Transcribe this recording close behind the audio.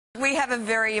we have a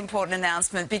very important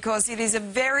announcement because it is a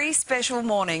very special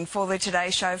morning for the Today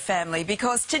Show family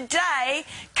because today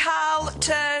Karl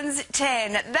turns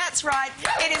 10. That's right,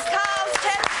 it is Karl's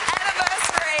 10th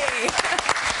anniversary.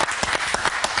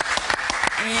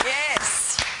 Yes.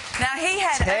 Now, he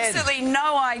had absolutely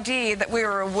no idea that we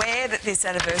were aware that this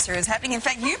anniversary was happening. In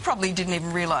fact, you probably didn't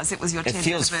even realise it was your 10th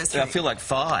anniversary. I feel like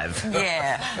 5.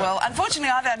 Yeah. Well, unfortunately,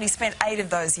 I've only spent 8 of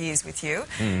those years with you.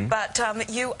 But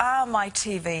you are my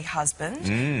TV husband.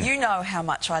 You know how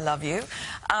much I love you.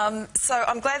 So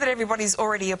I'm glad that everybody's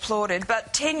already applauded.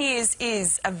 But 10 years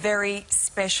is a very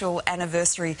special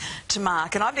anniversary to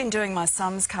mark. And I've been doing my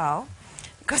sums, Karl,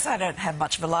 because I don't have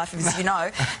much of a life, as you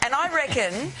know, and I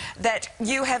reckon that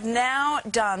you have now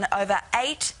done over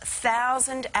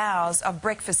 8,000 hours of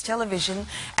breakfast television,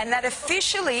 and that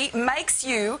officially makes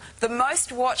you the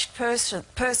most watched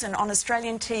person on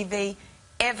Australian TV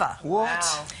ever. What?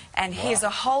 Wow. And here's a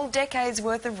whole decade's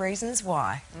worth of reasons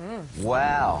why.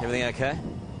 Wow. Everything okay?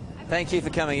 Thank you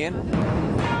for coming in.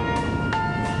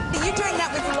 Are you doing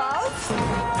that with love?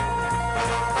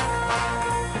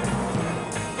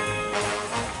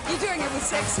 Doing it with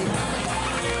sexy.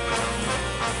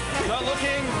 Not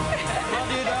looking.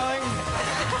 Love you, darling.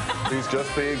 He's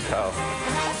just being Karl.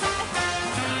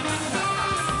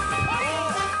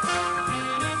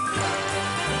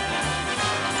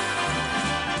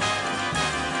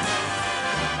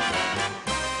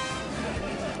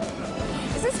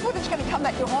 Is this footage going to come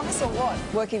back to haunt us or what?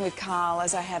 Working with Karl,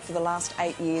 as I have for the last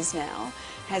 8 years now,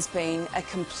 has been a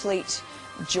complete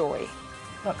joy.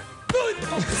 Look.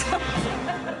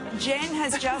 Jen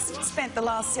has just spent the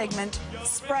last segment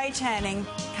spray tanning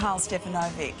Karl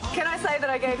Stefanovic. Can I say that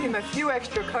I gave him a few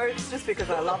extra coats just because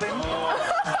I love him? I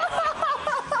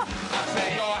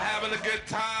say you're having a good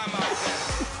time out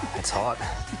there. It's hot.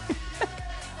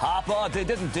 Harper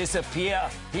didn't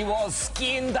disappear. He was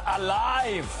skinned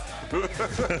alive.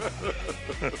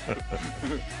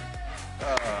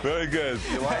 Very good.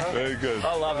 Very good.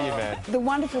 I love you, man. The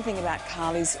wonderful thing about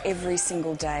Karl is every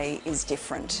single day is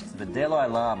different. The Dalai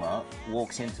Lama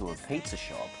walks into a pizza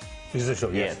shop. Pizza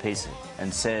shop, yes. Yeah, pizza.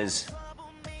 And says,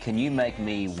 "Can you make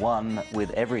me one with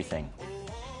everything?"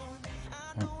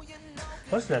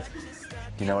 What's that?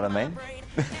 You know what I mean?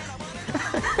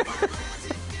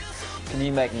 Can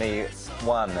you make me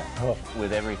one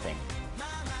with everything?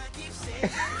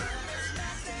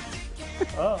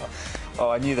 Oh,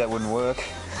 I knew that wouldn't work.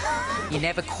 You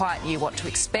never quite knew what to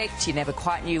expect. You never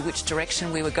quite knew which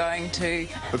direction we were going to.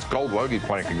 It's gold logie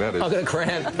planking, that is. I've got a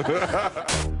cramp.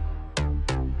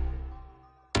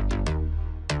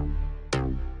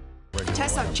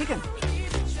 Tastes like chicken.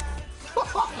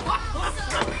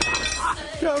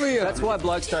 Come here. That's why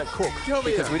blokes don't cook.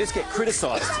 Because we just get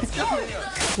criticised.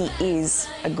 He is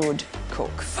a good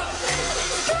cook.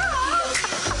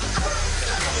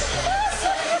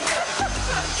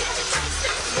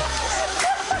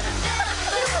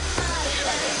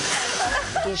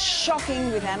 Is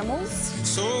shocking with animals.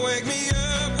 So wake me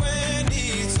up when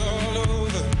it's all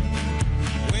over,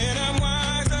 when I'm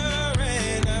wiser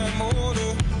and I'm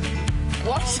older.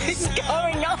 What is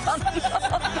going on?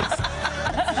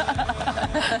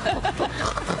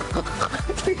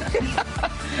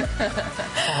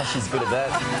 Oh, she's good at that.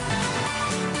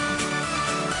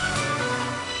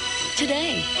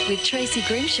 Today with Tracy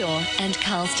Grimshaw and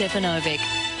Karl Stefanovic.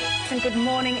 And good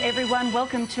morning, everyone.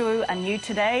 Welcome to a new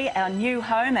Today, our new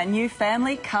home, our new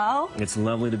family. Karl. It's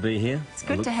lovely to be here. It's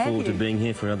good to have you. I look forward to being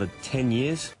here for another 10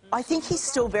 years. I think he's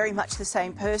still very much the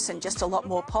same person, just a lot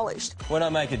more polished. When I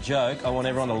make a joke, I want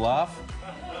everyone to laugh,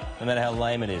 no matter how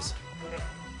lame it is.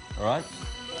 All right?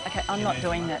 Okay, I'm not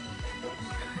doing that.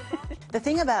 The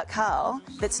thing about Karl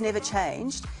that's never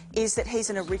changed is that he's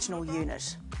an original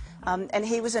unit. And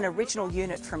he was an original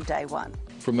unit from day one.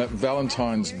 From that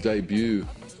Valentine's debut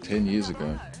 10 years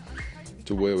ago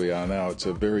to where we are now, it's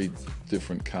a very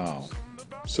different Karl.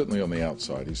 Certainly on the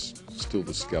outside, he's still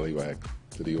the scallywag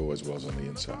that he always was on the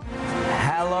inside.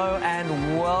 Hello and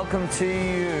welcome to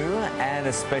you and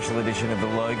a special edition of the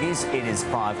Logies. It is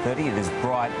 5:30, it is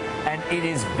bright and it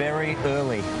is very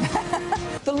early.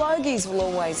 The Logies will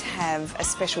always have a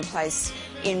special place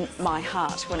in my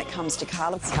heart when it comes to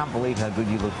Karl. I can't believe how good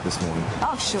you looked this morning.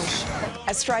 Oh, shush.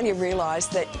 Australia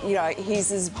realised that, you know,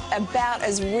 he's about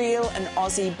as real an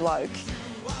Aussie bloke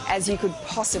as you could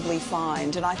possibly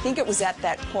find. And I think it was at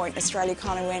that point Australia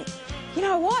kind of went, you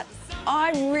know what?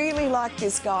 I really like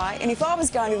this guy, and if I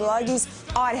was going to the Logies,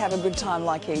 I'd have a good time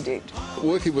like he did.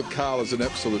 Working with Karl is an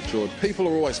absolute joy. People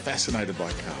are always fascinated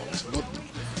by Karl. They say,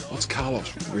 what's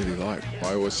Carlos really like?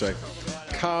 I always say,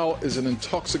 Karl is an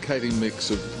intoxicating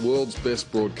mix of world's best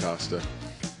broadcaster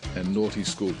and naughty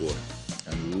schoolboy.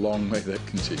 and long may that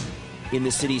continue. In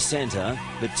the city centre,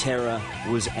 the terror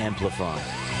was amplified.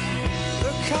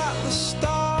 Look at the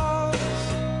stars,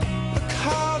 look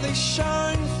how they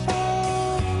shine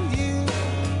for you.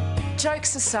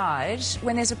 Jokes aside,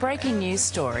 when there's a breaking news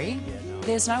story,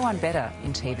 there's no one better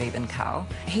in TV than Karl.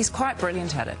 He's quite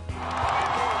brilliant at it.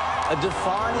 A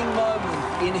defining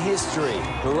moment in history.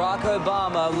 Barack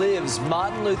Obama lives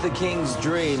Martin Luther King's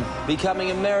dream,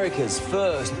 becoming America's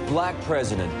first black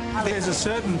president. There's a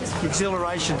certain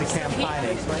exhilaration to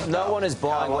campaigning. No one is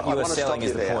buying what you are selling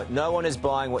is the point. No one is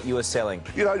buying what you are selling.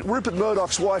 You know, Rupert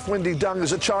Murdoch's wife, Wendy Dung,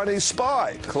 is a Chinese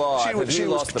spy. Clive, she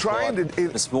was trained in...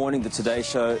 This morning, the Today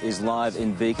Show is live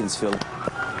in Beaconsfield.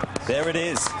 There it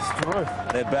is.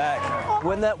 They're back.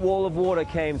 When that wall of water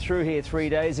came through here 3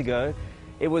 days ago,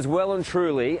 it was well and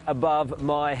truly above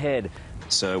my head.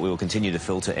 So we will continue to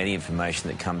filter any information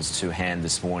that comes to hand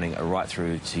this morning right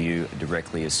through to you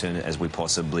directly as soon as we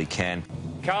possibly can.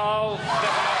 Karl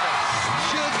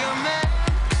Stefanovic.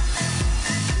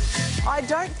 I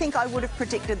don't think I would have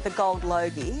predicted the gold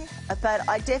Logie, but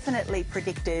I definitely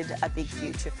predicted a big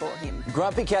future for him.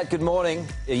 Grumpy Cat, good morning.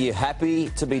 Are you happy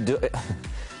to be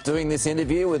doing this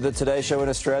interview with the Today Show in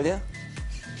Australia?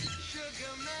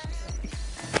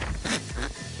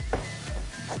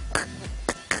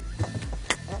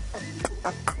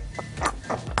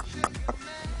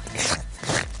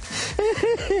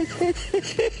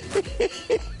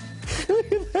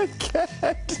 Look at that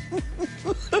cat.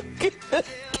 Look at that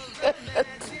cat.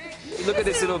 Look at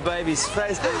this little baby's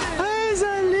face. There's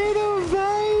a little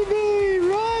baby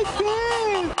right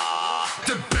there.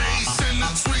 The bass and the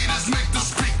tweeters make the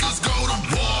speakers go to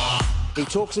war. He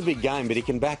talks a big game, but he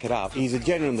can back it up. He's a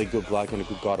genuinely good bloke and a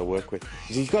good guy to work with.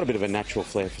 He's got a bit of a natural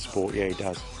flair for sport, yeah, he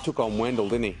does. Took on Wendell,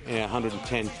 didn't he? Yeah,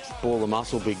 110, ball the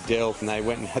muscle, big Dell, and they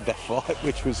went and had that fight,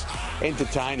 which was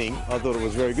entertaining. I thought it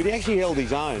was very good. He actually held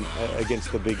his own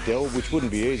against the big Dell, which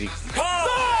wouldn't be easy.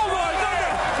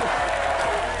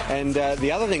 And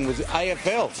the other thing was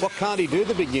AFL. What can't he do,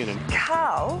 the big unit?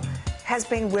 Karl has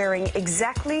been wearing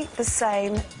exactly the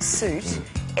same suit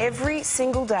every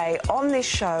single day on this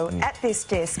show, at this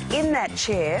desk, in that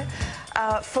chair,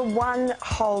 for one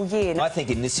whole year. I think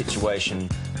in this situation,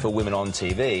 for women on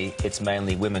TV, it's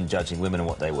mainly women judging women and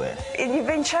what they wear. You've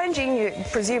been changing,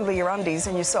 presumably, your undies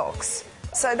and your socks.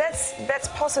 So that's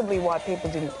possibly why people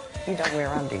you don't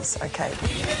wear undies, okay.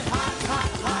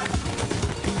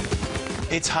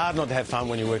 It's hard not to have fun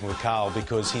when you're working with Karl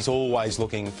because he's always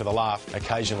looking for the laugh.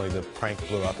 Occasionally the prank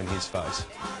blew up in his face.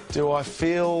 Do I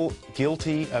feel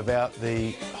guilty about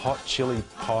the hot chili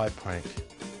pie prank?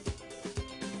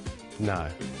 No.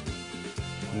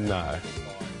 No.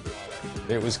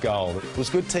 It was gold. It was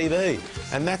good TV.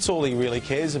 And that's all he really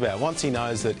cares about. Once he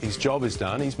knows that his job is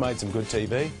done, he's made some good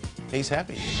TV, he's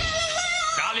happy.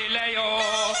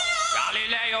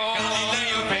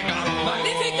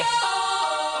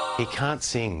 He can't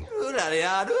sing.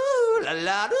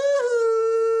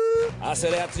 I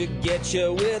set out to get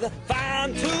you with a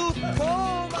fine tooth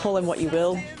comb. Call him what you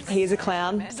will. He is a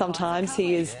clown sometimes.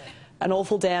 He is an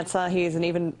awful dancer. He is an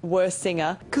even worse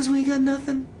singer. 'Cause we got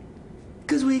nothing.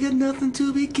 'Cause we got nothing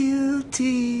to be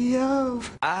guilty of.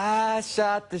 I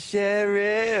shot the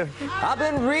sheriff. I've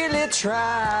been really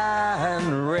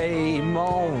trying,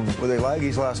 Raymond. Were they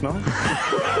Logies last night?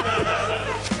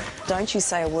 Don't you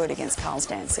say a word against Karl's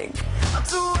dancing. I'm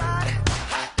too hot.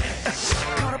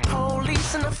 Call the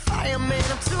police and the fireman.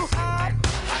 I'm too hot.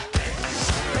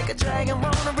 Make a dragon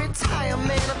wanna retire,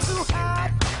 man. I'm too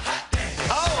hot.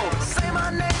 Oh, say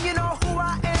my name, you know who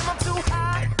I am. I'm too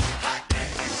hot.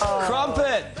 Oh.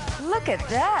 Crumpet. Look at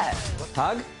that.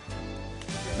 Hug?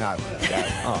 No.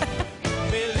 Oh.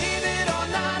 Believe it or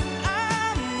not,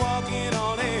 I'm walking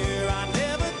on air. I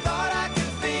never thought I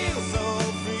could feel so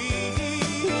free.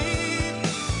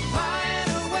 Flying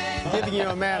away. Giving you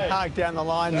a man hug down the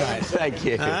line, mate. Thank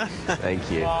you. Huh? Thank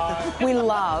you. We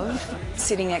love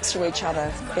sitting next to each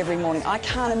other every morning. I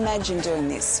can't imagine doing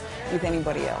this with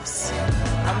anybody else.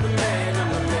 I'm the man, I'm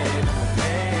the man, I'm the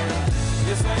man.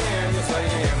 Yes, I am, yes, I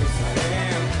am, yes, I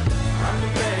am. I'm the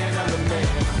man, I'm the man,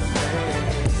 I'm the man.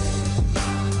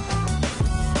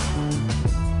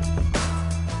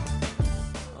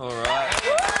 All right.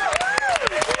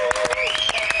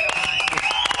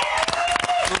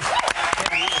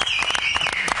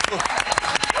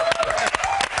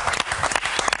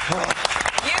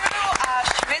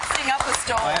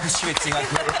 I am schwitzing.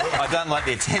 I don't like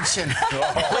the attention.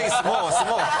 Please, some more, some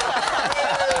more.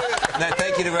 No,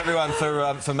 thank you to everyone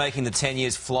for making the 10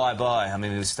 years fly by. I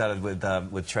mean, we started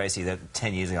with Tracy that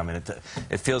 10 years ago. I mean,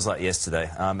 it feels like yesterday.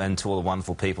 And to all the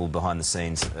wonderful people behind the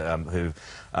scenes who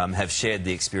have shared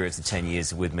the experience of 10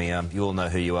 years with me. You all know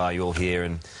who you are. You're all here,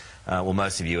 and well,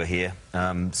 most of you are here.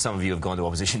 Some of you have gone to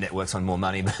opposition networks on more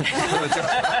money, but the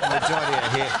majority are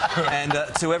here. And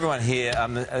to everyone here,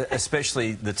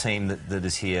 especially the team that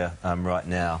is here right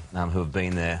now, who have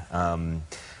been there,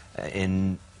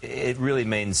 it really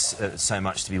means so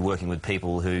much to be working with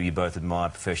people who you both admire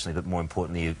professionally, but more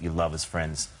importantly, you love as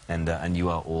friends. And you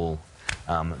are all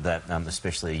that,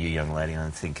 especially you, young lady. And I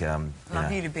think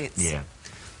love you to bits. Yeah.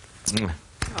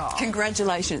 Oh.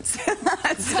 Congratulations.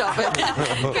 Stop it.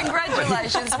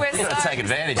 Congratulations. We're You've got to take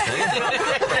advantage, do you?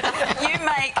 You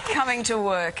make coming to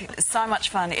work so much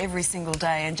fun every single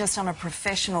day, and just on a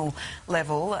professional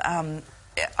level, as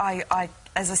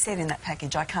I said in that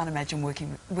package, I can't imagine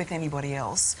working with anybody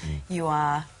else. You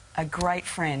are a great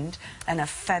friend and a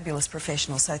fabulous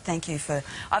professional, so thank you for...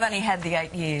 I've only had the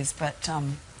 8 years, but...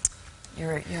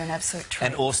 You're an absolute treat.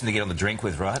 And awesome to get on the drink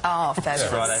with, right? Oh, fabulous.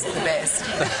 Friday. The best.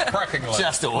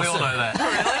 Just awesome. We all know that.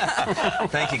 Really?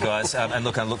 Thank you, guys. And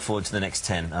look, I look forward to the next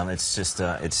 10. It's just,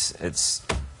 it's...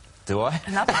 Do I?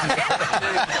 Another 10?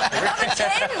 Another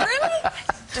 10? Really?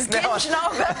 Does Ginge know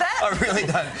about that? I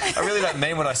really don't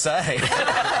mean what I say.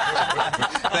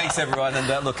 Thanks, everyone.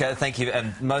 And look, thank you.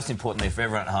 And most importantly, for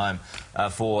everyone at home,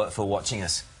 for watching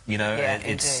us. You know, yeah,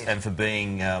 and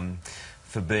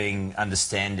for being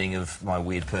understanding of my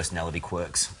weird personality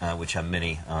quirks, which are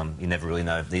many. You never really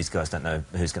know. These guys don't know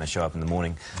who's going to show up in the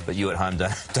morning, but you at home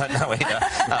don't know either.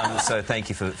 So thank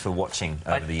you for watching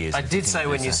over the years. I did say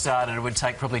when you started it would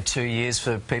take probably 2 years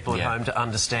for people at home to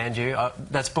understand you.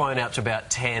 That's blown out to about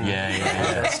 10.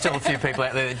 There's still a few people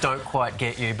out there that don't quite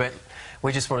get you, but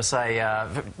we just want to say,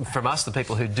 from us, the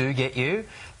people who do get you,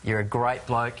 you're a great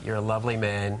bloke, you're a lovely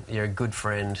man, you're a good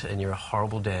friend, and you're a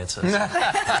horrible dancer. So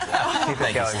keep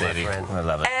it going, my friend. I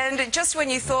love it. And just when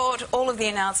you thought all of the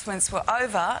announcements were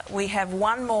over, we have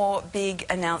one more big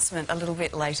announcement a little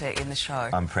bit later in the show.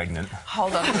 I'm pregnant.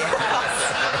 Hold on here.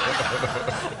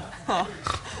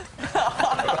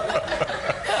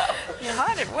 You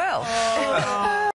hide it well.